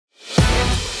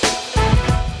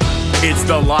It's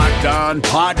the Locked On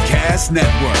Podcast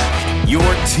Network, your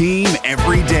team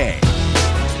every day.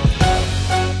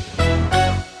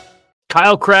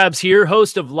 Kyle Krabs here,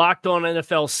 host of Locked On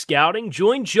NFL Scouting.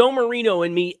 Join Joe Marino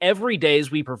and me every day as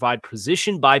we provide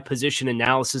position-by-position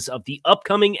analysis of the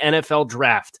upcoming NFL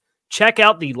Draft. Check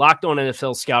out the Locked On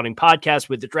NFL Scouting podcast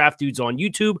with the Draft Dudes on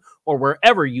YouTube or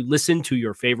wherever you listen to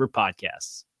your favorite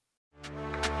podcasts.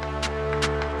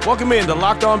 Welcome in to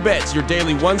Locked On Bets, your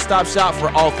daily one-stop shop for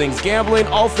all things gambling,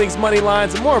 all things money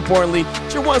lines, and more importantly,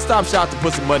 it's your one-stop shop to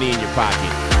put some money in your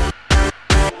pocket.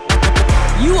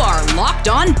 You are Locked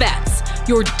On Bets,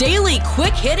 your daily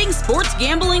quick-hitting sports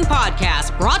gambling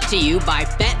podcast brought to you by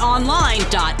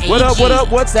betonline.ag. What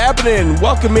up, what's happening?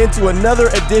 Welcome into another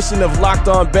edition of Locked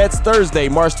On Bets, Thursday,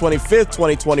 March 25th,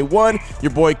 2021.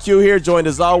 Your boy Q here, joined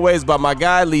as always by my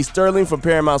guy, Lee Sterling from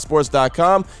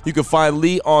ParamountSports.com. You can find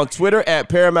Lee on Twitter at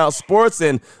Paramount Sports.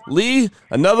 And Lee,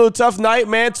 another tough night,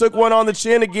 man. Took one on the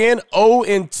chin again,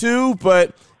 0-2,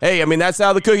 but hey, I mean, that's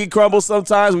how the cookie crumbles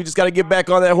sometimes. We just got to get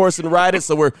back on that horse and ride it.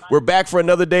 So we're back for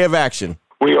another day of action.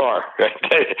 We are.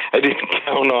 I didn't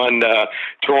count on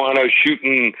Toronto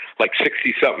shooting like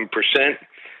 60-something%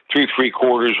 through three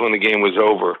quarters when the game was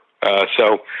over.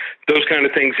 So those kind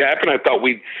of things happen. I thought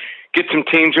we'd get some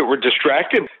teams that were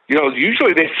distracted. You know,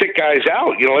 usually they sit guys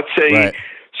out. You know, let's say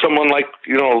someone like,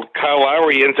 Kyle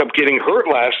Lowry ends up getting hurt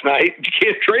last night. You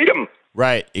can't trade him.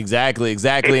 Right, exactly.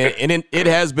 And it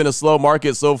has been a slow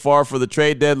market so far for the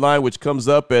trade deadline, which comes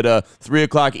up at 3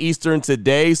 o'clock Eastern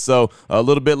today. So a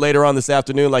little bit later on this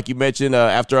afternoon, like you mentioned,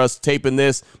 after us taping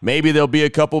this, maybe there'll be a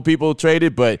couple people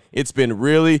traded, but it's been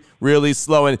really, really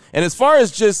slow. And as far as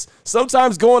just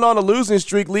sometimes going on a losing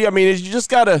streak, Lee, I mean, you just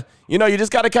got to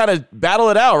kind of battle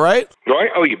it out, right?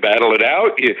 Right. Oh, you battle it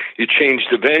out. You change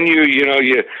the venue.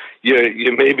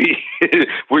 You maybe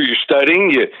where you're studying,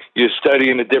 you study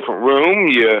in a different room.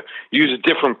 You use a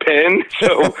different pen.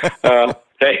 So,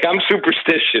 hey, I'm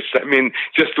superstitious. I mean,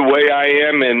 just the way I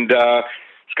am, and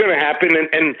it's going to happen.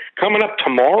 And coming up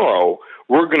tomorrow,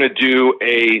 we're going to do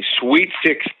a Sweet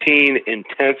 16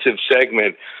 intensive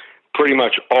segment, pretty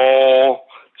much all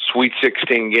Sweet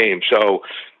 16 games. So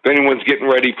if anyone's getting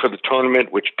ready for the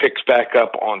tournament, which picks back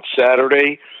up on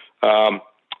Saturday,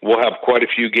 we'll have quite a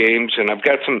few games, and I've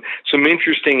got some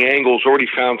interesting angles. Already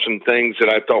found some things that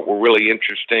I thought were really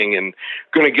interesting and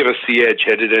going to give us the edge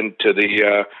headed into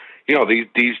the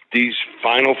these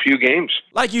final few games.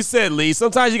 Like you said, Lee,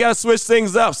 sometimes you got to switch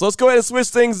things up. So let's go ahead and switch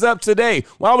things up today.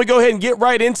 Why don't we go ahead and get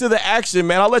right into the action,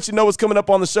 man? I'll let you know what's coming up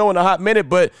on the show in a hot minute,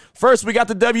 but first we got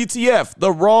the WTF,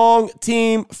 the wrong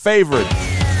team favored.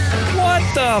 What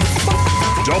the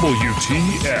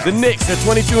WTF? The Knicks are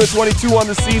 22-22 on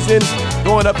the season,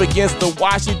 going up against the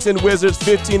Washington Wizards,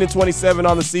 15-27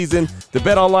 on the season. The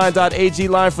betonline.ag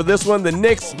line for this one, the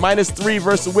Knicks -3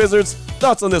 versus the Wizards.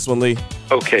 Thoughts on this one, Lee?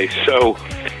 Okay, so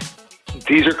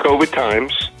these are COVID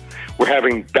times. We're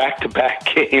having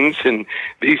back-to-back games, and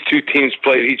these two teams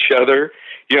played each other,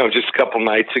 just a couple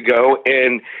nights ago,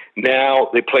 and now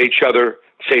they play each other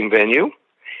same venue,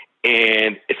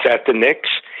 and it's at the Knicks,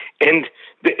 and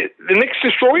the Knicks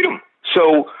destroyed them.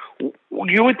 So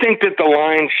you would think that the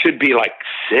line should be like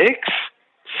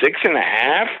 6.5.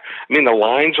 I mean, the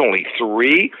line's only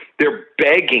 3. They're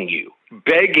begging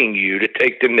you to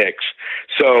take the Knicks.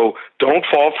 So don't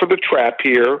fall for the trap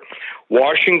here.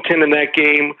 Washington in that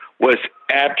game was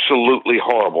absolutely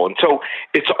horrible. And so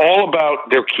it's all about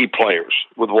their key players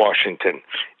with Washington.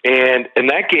 And in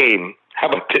that game, how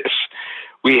about this?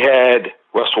 We had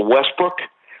Russell Westbrook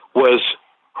was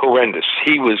horrendous.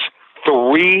 He was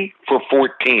 3 for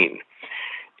 14.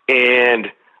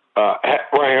 And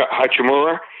Ryan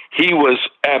Hachimura, he was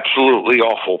absolutely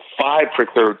awful, 5 for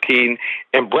 13.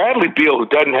 And Bradley Beal, who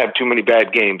doesn't have too many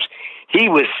bad games, he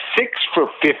was 6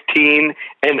 for 15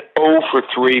 and 0 for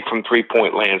 3 from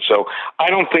three-point land. So I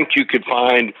don't think you could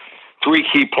find 3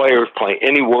 key players play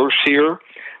any worse here.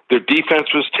 Their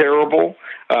defense was terrible.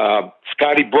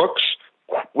 Scotty Brooks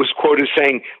was quoted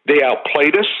saying, they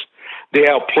outplayed us. They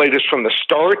outplayed us from the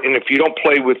start, and if you don't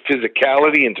play with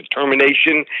physicality and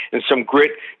determination and some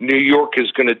grit, New York is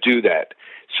going to do that.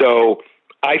 So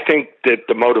I think that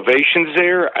the motivation's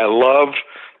there. I love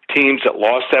teams that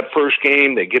lost that first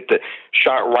game. They get the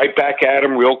shot right back at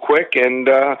them real quick, and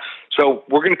so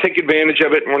we're going to take advantage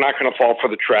of it, and we're not going to fall for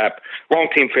the trap. Wrong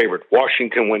team favored.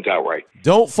 Washington wins outright.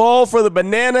 Don't fall for the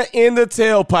banana in the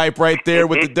tailpipe right there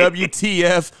with the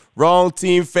WTF. Wrong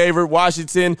team favorite.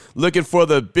 Washington looking for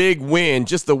the big win,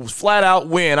 just a flat-out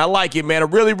win. I like it, man. A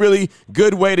really, really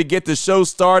good way to get the show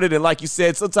started. And like you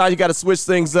said, sometimes you got to switch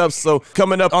things up. So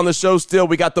coming up on the show still,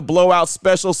 we got the blowout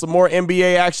special, some more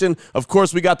NBA action. Of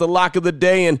course, we got the lock of the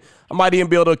day, and I might even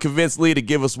be able to convince Lee to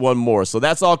give us one more. So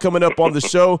that's all coming up on the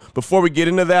show. Before we get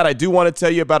into that, I do want to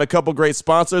tell you about a couple great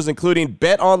sponsors, including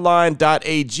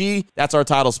betonline.ag. That's our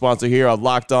title sponsor here of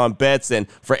Locked On Bets. And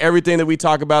for everything that we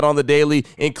talk about on the daily,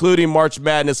 including March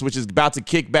Madness, which is about to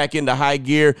kick back into high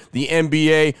gear, the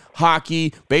NBA,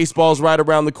 hockey, baseball's right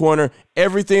around the corner.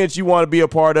 Everything that you want to be a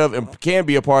part of and can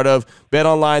be a part of,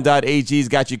 betonline.ag's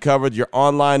got you covered. Your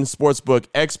online sportsbook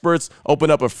experts.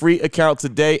 Open up a free account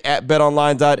today at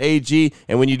betonline.ag.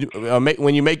 And when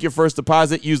you make your first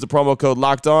deposit, use the promo code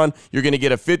Locked On. You're going to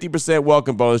get a 50%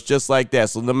 welcome bonus just like that.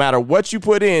 So no matter what you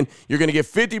put in, you're going to get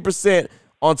 50%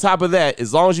 on top of that,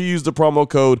 as long as you use the promo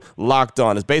code Locked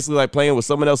On. It's basically like playing with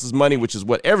someone else's money, which is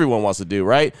what everyone wants to do,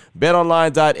 right?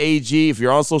 BetOnline.ag. If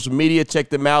you're on social media, check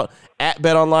them out at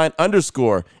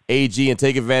BetOnline_AG and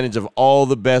take advantage of all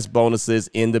the best bonuses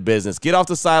in the business. Get off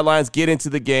the sidelines, get into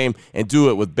the game, and do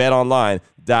it with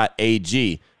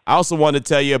BetOnline.ag. I also wanted to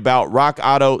tell you about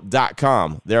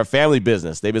RockAuto.com. They're a family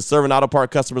business. They've been serving auto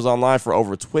part customers online for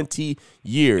over 20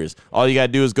 years. All you got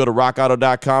to do is go to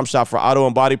RockAuto.com, shop for auto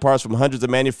and body parts from hundreds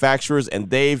of manufacturers, and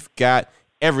they've got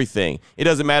everything. It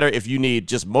doesn't matter if you need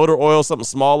just motor oil, something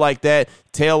small like that,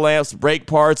 tail lamps, brake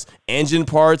parts, engine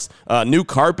parts, new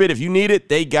carpet. If you need it,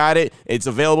 they got it. It's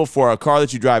available for a car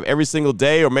that you drive every single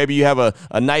day, or maybe you have a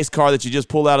nice car that you just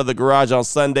pull out of the garage on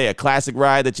Sunday, a classic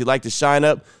ride that you like to shine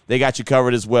up. They got you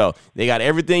covered as well. They got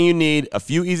everything you need a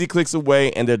few easy clicks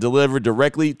away, and they're delivered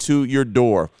directly to your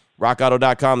door.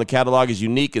 RockAuto.com, the catalog is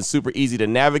unique and super easy to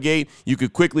navigate. You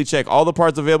could quickly check all the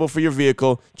parts available for your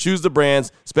vehicle, choose the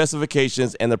brands,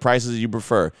 specifications, and the prices you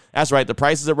prefer. That's right, the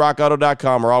prices at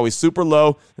RockAuto.com are always super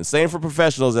low, and same for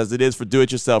professionals as it is for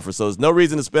do-it-yourselfers, so there's no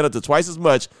reason to spend up to twice as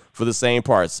much for the same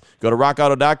parts. Go to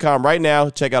RockAuto.com right now,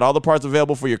 check out all the parts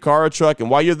available for your car or truck, and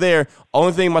while you're there,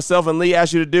 only thing myself and Lee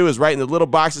ask you to do is write in the little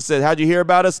box that says, how'd you hear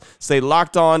about us? Say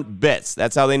Locked On Bets.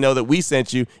 That's how they know that we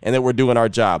sent you and that we're doing our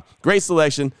job. Great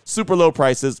selection, super low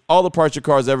prices, all the parts your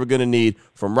car is ever going to need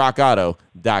from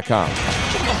RockAuto.com.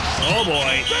 Oh,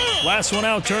 boy. Last one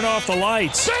out, turn off the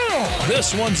lights.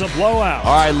 This one's a blowout.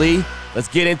 All right, Lee, let's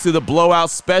get into the blowout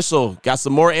special. Got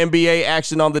some more NBA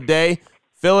action on the day.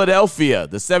 Philadelphia,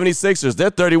 the 76ers,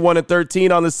 they're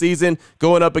 31-13 on the season,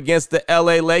 going up against the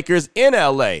LA Lakers in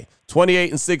LA.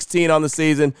 28-16 on the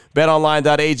season.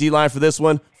 BetOnline.ag line for this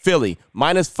one. Philly,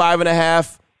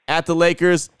 -5.5 at the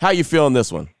Lakers. How you feeling this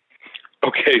one?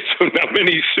 Okay, so not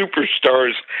many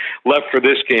superstars left for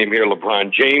this game here.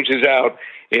 LeBron James is out.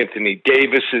 Anthony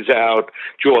Davis is out.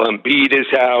 Joel Embiid is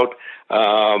out.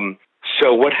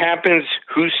 So what happens?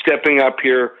 Who's stepping up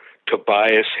here?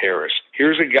 Tobias Harris.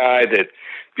 Here's a guy that,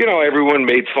 everyone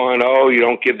made fun. Oh, you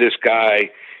don't give this guy,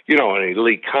 an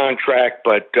elite contract,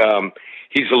 but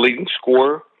he's a leading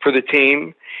scorer for the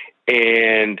team.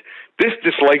 And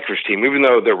this Lakers team, even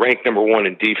though they're ranked number one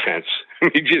in defense,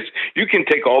 you can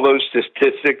take all those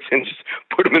statistics and just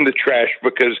put them in the trash,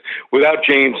 because without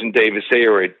James and Davis, they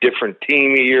are a different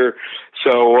team here.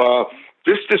 So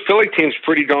this Philly team's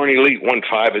pretty darn elite.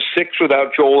 5-6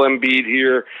 without Joel Embiid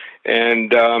here,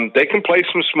 and they can play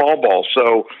some small ball.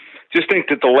 So just think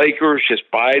that the Lakers just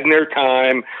biding their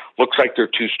time. Looks like their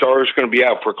two stars are going to be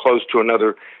out for close to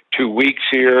another 2 weeks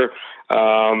here.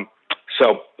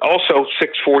 So also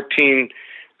 6-14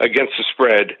 against the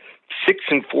spread.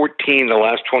 6-14 the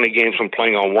last 20 games from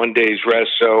playing on 1 day's rest.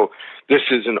 So this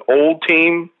is an old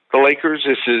team, the Lakers.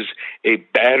 This is a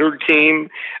battered team.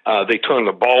 They turn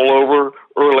the ball over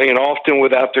early and often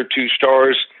without their two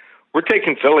stars. We're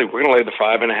taking Philly. We're going to lay the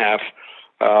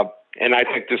 5.5. And I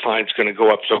think this line's going to go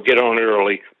up. So get on it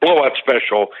early. Blowout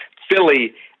special.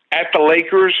 Philly at the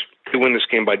Lakers to win this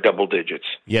game by double digits.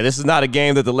 Yeah, this is not a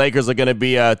game that the Lakers are going to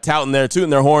be tooting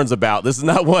their horns about. This is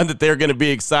not one that they're going to be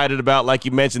excited about. Like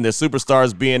you mentioned, their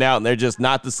superstars being out, and they're just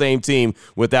not the same team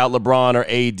without LeBron or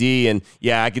AD. And,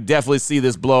 yeah, I could definitely see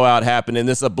this blowout happening.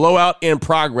 This is a blowout in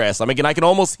progress. I mean, I can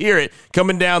almost hear it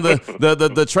coming down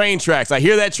the train tracks. I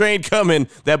hear that train coming,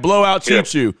 that blowout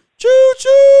choo-choo.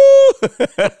 Choo-choo!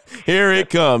 Here it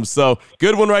comes. So,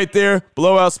 good one right there.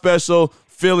 Blowout special.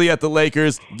 Philly at the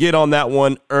Lakers. Get on that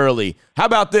one early. How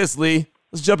about this, Lee?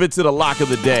 Let's jump into the lock of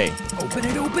the day. Open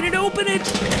it, open it, open it.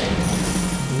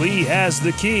 Lee has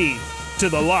the key to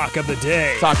the lock of the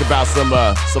day. Talk about some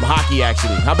hockey action.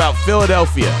 How about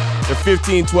Philadelphia? They're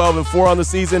 15-12-4 on the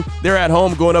season. They're at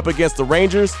home going up against the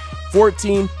Rangers.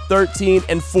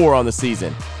 14-13-4 on the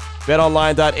season.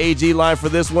 BetOnline.ag line for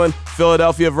this one.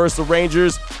 Philadelphia versus the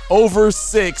Rangers, over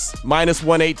 6,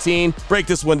 -118. Break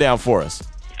this one down for us.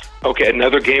 Okay,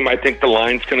 another game I think the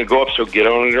line's going to go up, so get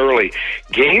on it early.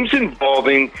 Games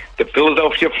involving the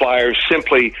Philadelphia Flyers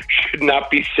simply should not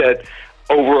be set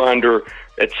over-under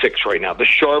at 6 right now. The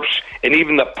Sharps and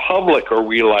even the public are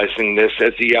realizing this,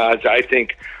 as the odds, I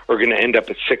think, are going to end up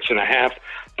at 6.5.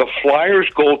 The Flyers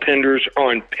goaltenders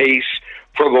are on pace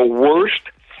for the worst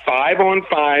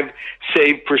 5-on-5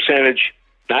 save percentage,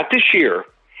 not this year,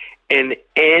 in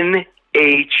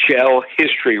NHL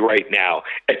history right now,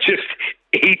 at just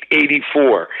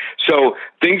 884. So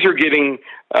things are getting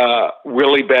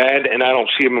really bad, and I don't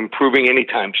see them improving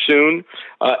anytime soon.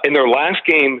 In their last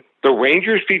game, the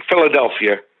Rangers beat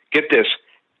Philadelphia. Get this,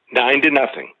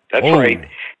 9-0. That's right,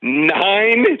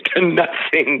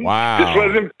 9-0. Wow. This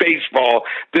wasn't baseball.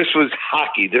 This was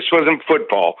hockey. This wasn't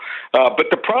football.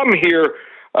 But the problem here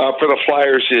for the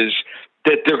Flyers is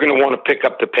that they're going to want to pick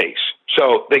up the pace.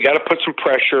 So they got to put some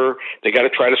pressure. They got to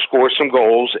try to score some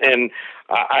goals. And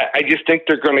I just think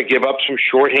they're going to give up some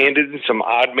shorthanded and some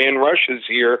odd man rushes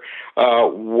here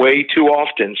way too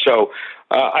often. So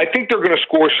I think they're going to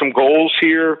score some goals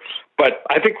here, but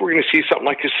I think we're going to see something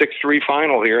like a 6-3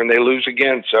 final here, and they lose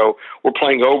again. So we're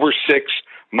playing over 6,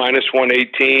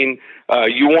 -118.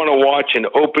 You want to watch an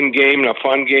open game and a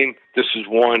fun game, this is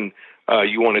one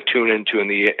you want to tune into in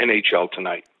the NHL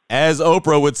tonight. As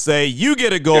Oprah would say, you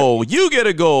get a goal, you get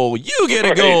a goal, you get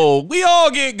a goal. We all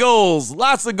get goals.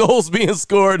 Lots of goals being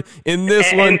scored in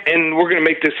this one. And we're going to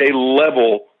make this a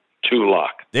level 2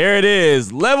 lock. There it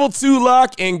is. Level 2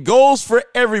 lock and goals for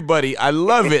everybody. I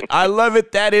love it. I love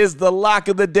it. That is the lock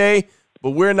of the day. But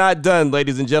we're not done,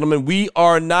 ladies and gentlemen. We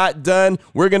are not done.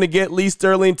 We're going to get Lee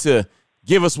Sterling to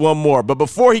give us one more. But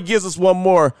before he gives us one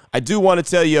more, I do want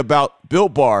to tell you about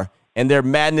Built Bar and their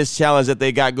madness challenge that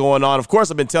they got going on. Of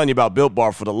course, I've been telling you about Built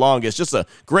Bar for the longest. Just a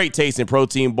great tasting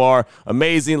protein bar.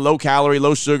 Amazing, low calorie,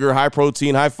 low sugar, high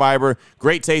protein, high fiber.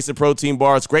 Great tasting protein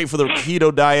bar. It's great for the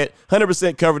keto diet.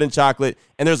 100% covered in chocolate.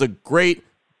 And there's a great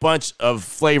bunch of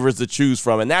flavors to choose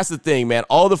from. And that's the thing, man.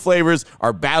 All the flavors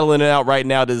are battling it out right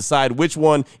now to decide which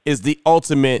one is the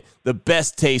ultimate, the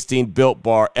best tasting Built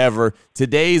Bar ever.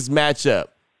 Today's matchup: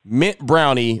 Mint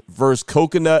Brownie versus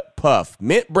Coconut Puff.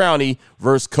 Mint Brownie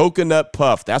versus Coconut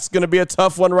Puff. That's going to be a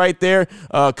tough one right there.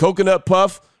 Coconut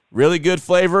Puff, really good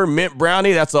flavor. Mint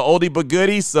Brownie, that's an oldie but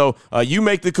goodie. So you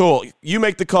make the call. You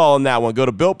make the call on that one. Go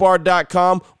to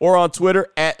BuiltBar.com or on Twitter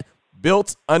at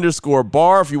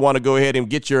Built_bar if you want to go ahead and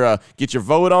get your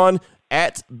vote on.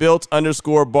 At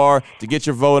Built_bar to get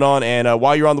your vote on. And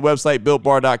while you're on the website,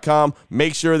 BuiltBar.com,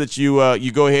 make sure that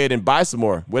you go ahead and buy some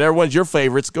more. Whatever one's your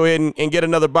favorites, go ahead and get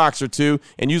another box or two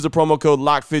and use the promo code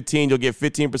LOCK15. You'll get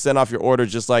 15% off your order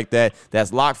just like that.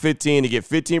 That's LOCK15 to get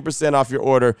 15% off your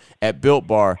order at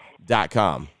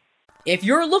BuiltBar.com. If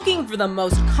you're looking for the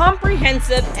most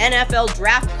comprehensive NFL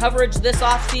draft coverage this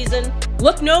offseason,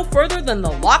 look no further than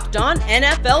the Locked On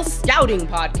NFL Scouting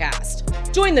Podcast.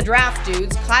 Join the draft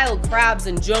dudes, Kyle Krabs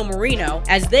and Joe Marino,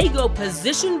 as they go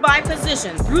position by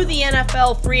position through the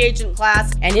NFL free agent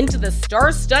class and into the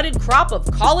star-studded crop of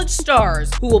college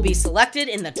stars who will be selected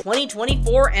in the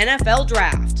 2024 NFL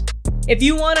Draft. If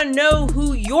you want to know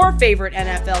who your favorite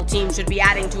NFL team should be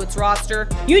adding to its roster,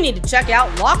 you need to check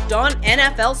out Locked On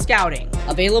NFL Scouting,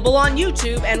 available on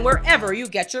YouTube and wherever you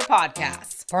get your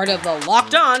podcasts. Part of the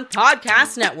Locked On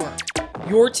Podcast Network,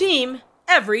 your team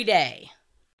every day.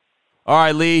 All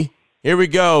right, Lee, here we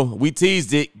go. We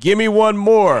teased it. Give me one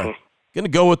more. Gonna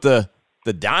go with the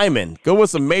diamond. Go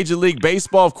with some Major League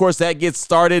Baseball. Of course, that gets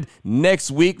started next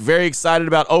week. Very excited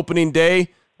about opening day.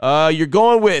 You're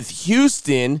going with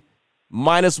Houston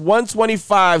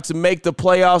 -125 to make the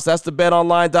playoffs. That's the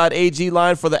betonline.ag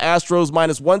line for the Astros,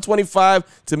 -125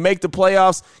 to make the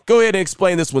playoffs. Go ahead and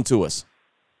explain this one to us.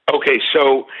 Okay,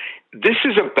 so this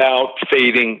is about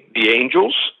fading the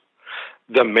Angels,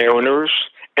 the Mariners,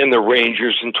 and the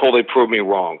Rangers until they prove me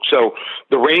wrong. So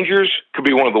the Rangers could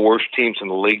be one of the worst teams in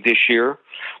the league this year.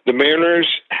 The Mariners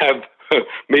have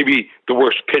maybe the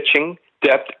worst pitching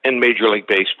depth in Major League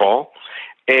Baseball.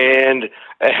 And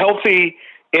a healthy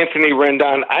Anthony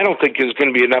Rendon, I don't think is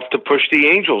going to be enough to push the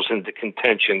Angels into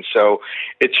contention. So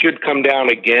it should come down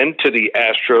again to the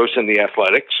Astros and the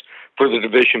Athletics for the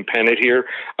division pennant here.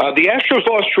 The Astros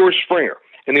lost George Springer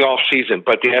in the offseason,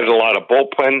 but they had a lot of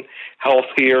bullpen health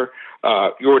here.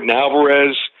 Jordan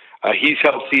Alvarez, he's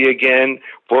healthy again.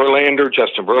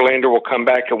 Justin Verlander will come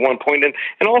back at one point.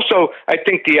 And also, I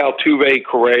think the Altuve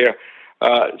Correa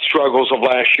struggles of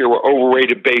last year were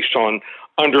overrated based on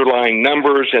underlying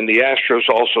numbers, and the Astros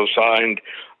also signed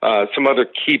some other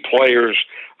key players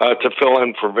to fill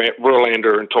in for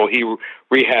Verlander until he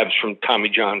rehabs from Tommy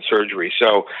John surgery.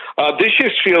 So this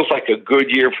just feels like a good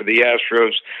year for the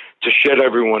Astros to shut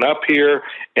everyone up here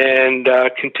and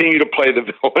continue to play the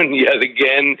villain yet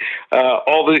again.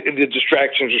 All the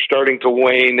distractions are starting to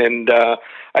wane, and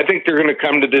I think they're going to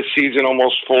come to this season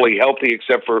almost fully healthy,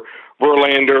 except for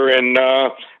Verlander. And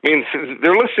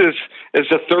they're listed as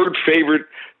the third favorite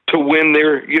to win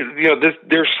their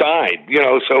side.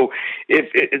 So if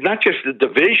it's not just the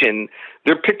division,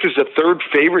 they're picked as the third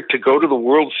favorite to go to the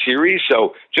World Series.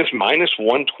 So just minus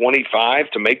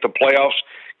 125 to make the playoffs.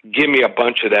 Give me a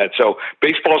bunch of that. So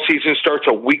baseball season starts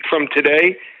a week from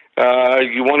today.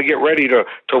 You want to get ready to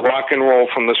rock and roll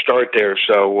from the start there.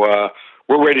 So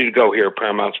we're ready to go here at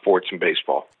Paramount Sports and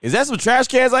Baseball. Is that some trash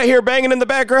cans I hear banging in the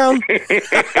background?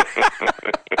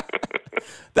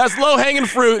 That's low-hanging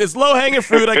fruit. It's low-hanging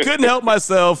fruit. I couldn't help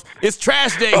myself. It's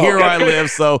trash day here where I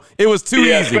live, so it was too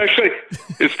easy.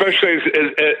 Especially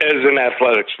as an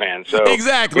athletics fan. So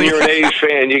exactly. When you're an A's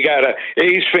fan, you got a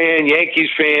A's fan, Yankees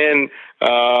fan,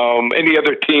 any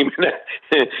other team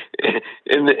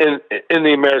in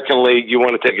the American League, you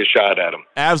want to take a shot at them.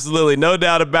 Absolutely, no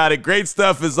doubt about it. Great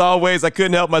stuff as always. I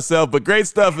couldn't help myself, but great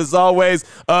stuff as always.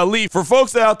 Lee, for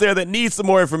folks out there that need some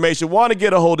more information, want to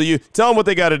get a hold of you, tell them what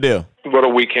they got to do. What a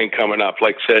weekend coming up.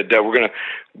 Like I said, we're going to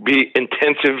be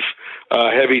intensive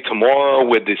heavy tomorrow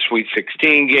with the Sweet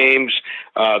 16 games.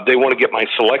 They want to get my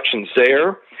selections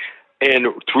there. And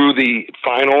through the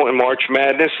final in March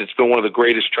Madness, it's been one of the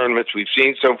greatest tournaments we've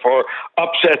seen so far.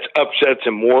 Upsets,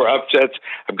 and more upsets.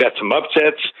 I've got some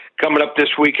upsets coming up this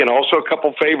week, and also a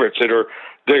couple favorites they're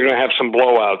going to have some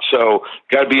blowouts. So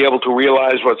got to be able to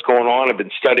realize what's going on. I've been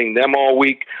studying them all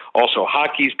week. Also,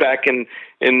 hockey's back in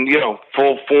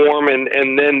full form, and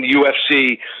then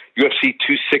UFC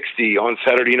 260 on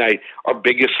Saturday night. Our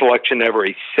biggest selection ever,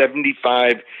 a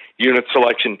 75-unit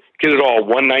selection. Get it all,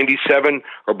 $197,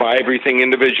 or buy everything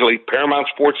individually,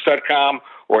 ParamountSports.com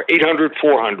or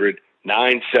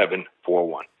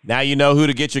 800-400-9741. Now you know who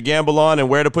to get your gamble on and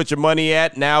where to put your money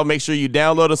at. Now make sure you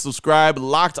download and subscribe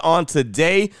Locked On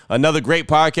Today, another great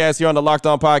podcast here on the Locked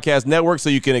On Podcast Network,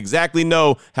 so you can exactly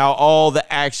know how all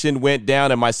the action went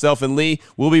down. And myself and Lee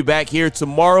will be back here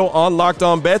tomorrow on Locked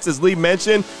On Bets, as Lee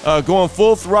mentioned, going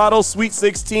full throttle, Sweet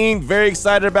 16. Very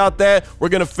excited about that. We're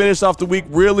going to finish off the week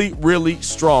really, really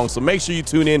strong. So make sure you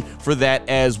tune in for that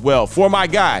as well. For my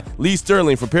guy, Lee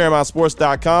Sterling from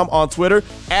ParamountSports.com, on Twitter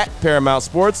at Paramount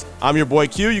Sports. I'm your boy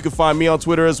Q. You can find me on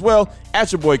Twitter as well,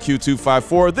 at your boy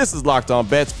Q254. This is Locked On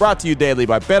Bets, brought to you daily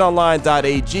by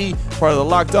betonline.ag, part of the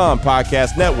Locked On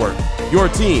Podcast Network. Your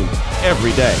team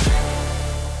every day.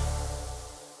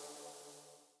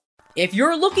 If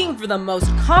you're looking for the most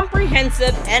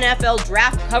comprehensive NFL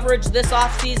draft coverage this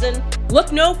offseason,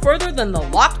 look no further than the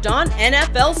Locked On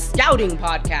NFL Scouting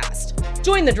Podcast.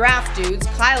 Join the draft dudes,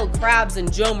 Kyle Krabs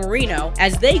and Joe Marino,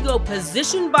 as they go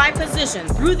position by position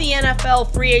through the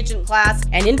NFL free agent class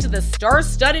and into the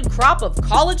star-studded crop of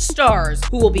college stars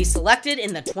who will be selected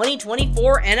in the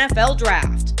 2024 NFL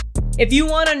Draft. If you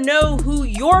want to know who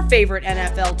your favorite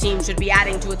NFL team should be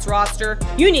adding to its roster,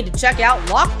 you need to check out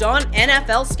Locked On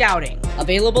NFL Scouting,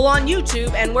 available on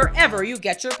YouTube and wherever you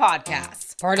get your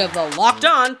podcasts. Part of the Locked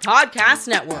On Podcast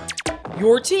Network.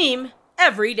 Your team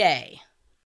every day.